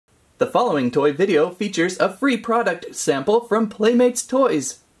The following toy video features a free product sample from Playmates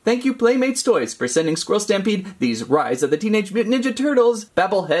Toys. Thank you Playmates Toys for sending Squirrel Stampede these Rise of the Teenage Mutant Ninja Turtles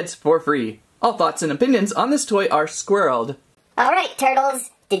Babble heads for free. All thoughts and opinions on this toy are squirreled. Alright,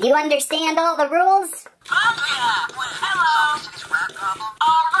 Turtles. Did you understand all the rules? Oh yeah! Well, hello!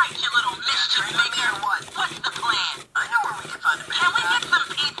 Alright, you little mischief maker. What's the plan? I know where we can find a bad guy. Can we get some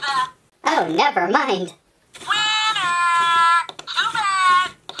pizza? Oh, never mind. Winner! Too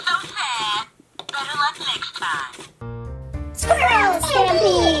bad. So sad. Better luck next time. Squirrel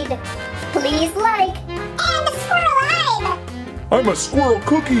Stampede! Please like and squirrelize! I'm a squirrel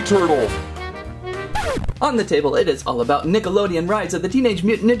cookie turtle! On the table, it is all about Nickelodeon Rise of the Teenage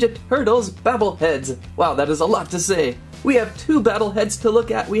Mutant Ninja Turtles Babble heads. Wow, that is a lot to say. We have two battle heads to look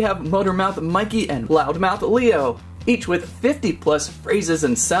at. We have Motormouth Mikey and LoudMouth Leo, each with 50 plus phrases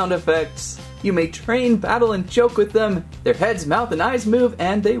and sound effects. You may train, battle, and joke with them. Their heads, mouth, and eyes move,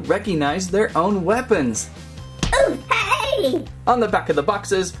 and they recognize their own weapons. Ooh, hey! On the back of the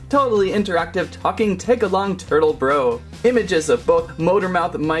boxes, totally interactive talking take-along turtle bro. Images of both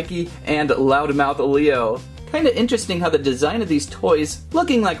Motormouth Mikey and LoudMouth Leo. Kinda interesting how the design of these toys,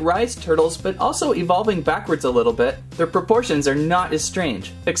 looking like Rise turtles but also evolving backwards a little bit, their proportions are not as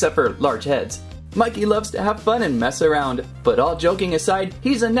strange, except for large heads. Mikey loves to have fun and mess around, but all joking aside,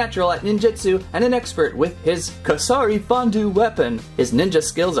 he's a natural at ninjutsu and an expert with his Kasari Fondue weapon. His ninja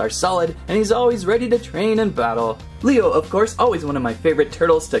skills are solid, and he's always ready to train and battle. Leo, of course, always one of my favorite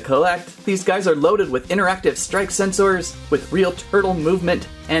turtles to collect. These guys are loaded with interactive strike sensors, with real turtle movement,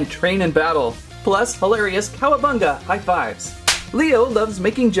 and train and battle. Plus, hilarious cowabunga high fives. Leo loves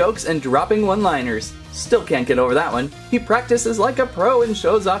making jokes and dropping one-liners. Still can't get over that one. He practices like a pro and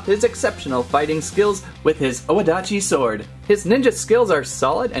shows off his exceptional fighting skills with his Owadachi sword. His ninja skills are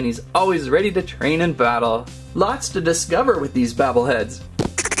solid and he's always ready to train and battle. Lots to discover with these Babbleheads.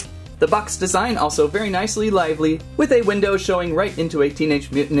 The box design also very nicely lively, with a window showing right into a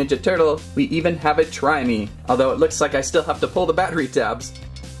Teenage Mutant Ninja Turtle. We even have a Try Me, although it looks like I still have to pull the battery tabs.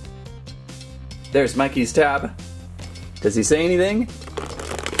 There's Mikey's tab. Does he say anything?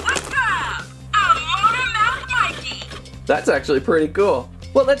 That's actually pretty cool.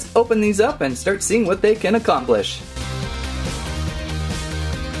 Well, let's open these up and start seeing what they can accomplish.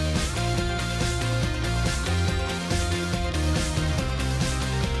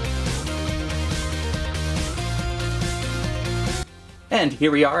 And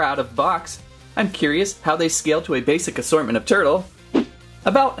here we are out of box. I'm curious how they scale to a basic assortment of turtle.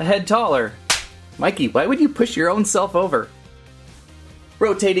 About a head taller. Mikey, why would you push your own self over?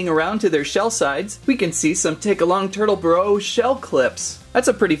 Rotating around to their shell sides, we can see some take-along Turtle Bro shell clips. That's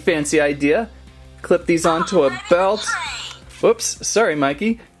a pretty fancy idea. Clip these onto a belt. Whoops, sorry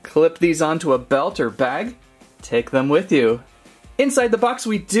Mikey. Clip these onto a belt or bag. Take them with you. Inside the box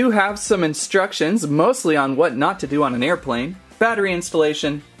we do have some instructions, mostly on what not to do on an airplane, battery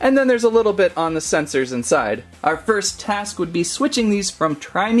installation, and then there's a little bit on the sensors inside. Our first task would be switching these from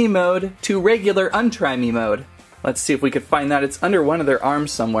Try Me mode to regular Untry Me mode. Let's see if we could find that. It's under one of their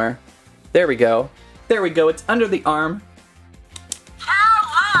arms somewhere. There we go. There we go. It's under the arm.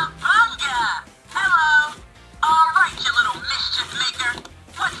 Cowabunga! Hello! Alright, you little mischief maker.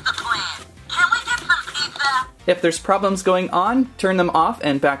 What's the plan? Can we get some pizza? If there's problems going on, turn them off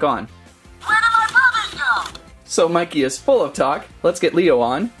and back on. Where do my brothers go? So Mikey is full of talk. Let's get Leo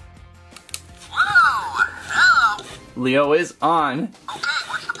on. Whoa! Hello! Leo is on. Okay,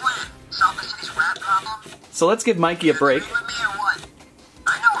 what's the plan? Solve the city's rat problem? So let's give Mikey a break. With me or what?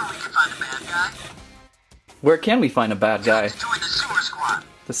 I know where we can find a bad guy. Where can we find a bad guy? Join the sewer squad.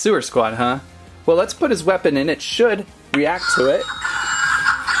 The sewer squad, huh? Well, let's put his weapon in. It should react to it.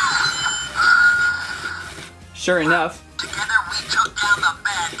 Sure enough. Together we took down the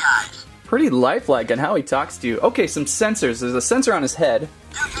bad guys. Pretty lifelike in how he talks to you. Okay, some sensors. There's a sensor on his head.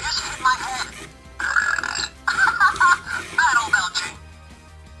 Dude, you just hit my head. Battle belching.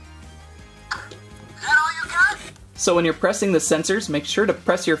 Is that all you got? So when you're pressing the sensors, make sure to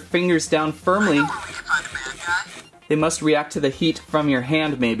press your fingers down firmly. I know where we can find a bad guy. They must react to the heat from your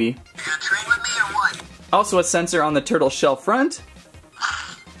hand, maybe. You gonna train with me or what? Also a sensor on the turtle shell front.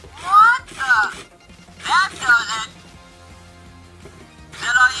 What the? That does it. Is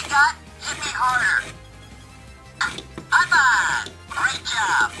that all you got? Hit me harder. High five. Great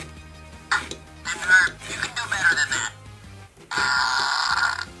job. Didn't hurt. You can do better than that.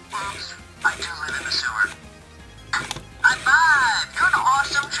 Oops. I do live in the sewer. High five. You're an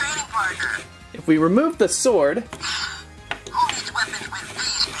awesome training partner. If we remove the sword, Who needs weapons with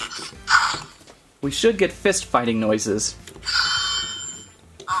these fists? we should get fist fighting noises.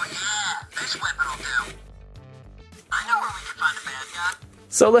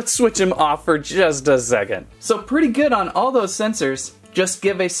 So let's switch him off for just a second. So pretty good on all those sensors. Just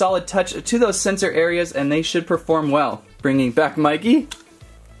give a solid touch to those sensor areas and they should perform well. Bringing back Mikey.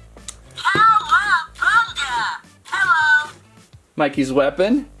 Cowabunga! Hello! Mikey's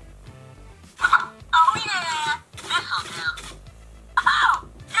weapon. Oh yeah! This'll do. Oh!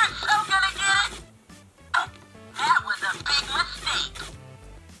 You're so gonna get it! That was a big mistake.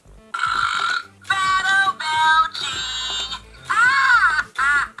 Battle belching!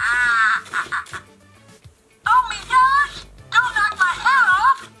 Oh my gosh! Don't knock my head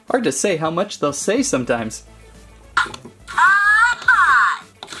off! Hard to say how much they'll say sometimes. High five!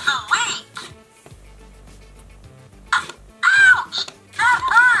 Sweet! Ouch! That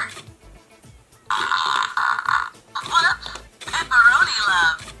hurt! Whoops! Pepperoni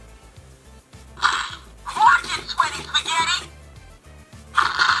love! Watch it, sweaty spaghetti!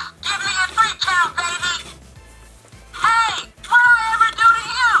 Give me a 3 count, baby! Hey! What'd I ever do to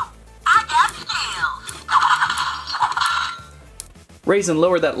you? I got skills! Raise and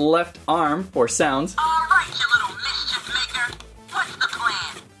lower that left arm for sounds. Alright, you little mischief maker! What's the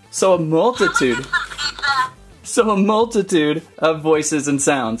plan? So a Can we multitude. get some pizza? So a multitude of voices and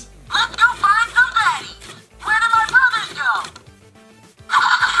sounds. Let's go find some baddies! Where did my brothers go?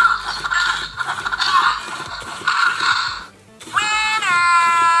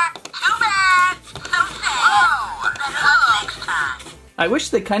 Winner! Too bad! So sad! Oh, better luck next time! I wish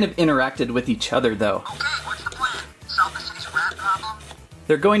they kind of interacted with each other though. Okay, what's the plan? Solve the city's rat problem?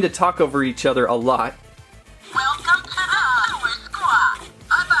 They're going to talk over each other a lot. Welcome to the Sewer Squad!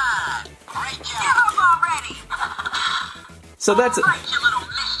 Bye-bye! Great job! Give up already! So that's Alright, you little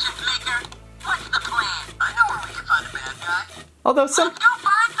mischief maker! What's the plan? I know where we can find a bad guy. although Let's go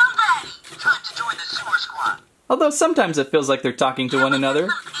find some baddies! Time to join the Sewer Squad! sometimes it feels like they're talking to one another.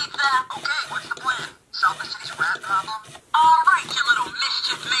 Some pizza! Okay, what's the plan? Solve the city's rat problem? Alright, you little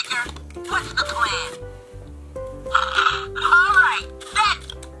mischief maker! What's the plan? Alright, bet!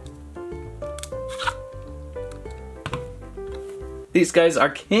 These guys are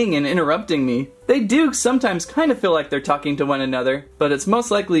king in interrupting me. They do sometimes kind of feel like they're talking to one another, but it's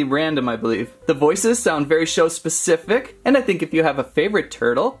most likely random, I believe. The voices sound very show specific, and I think if you have a favorite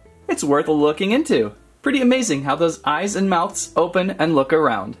turtle, it's worth looking into. Pretty amazing how those eyes and mouths open and look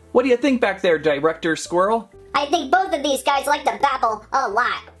around. What do you think back there, Director Squirrel? I think both of these guys like to babble a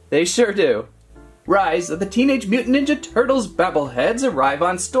lot. They sure do. Rise of the Teenage Mutant Ninja Turtles Babbleheads arrive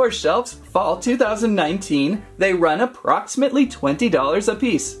on store shelves fall 2019. They run approximately $20 a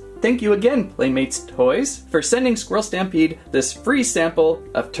piece. Thank you again, Playmates Toys, for sending Squirrel Stampede this free sample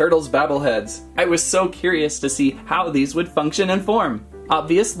of Turtles Babbleheads. I was so curious to see how these would function and form.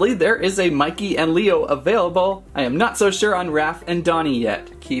 Obviously, there is a Mikey and Leo available. I am not so sure on Raph and Donnie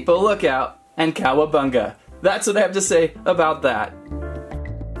yet. Keep a lookout. And cowabunga. That's what I have to say about that.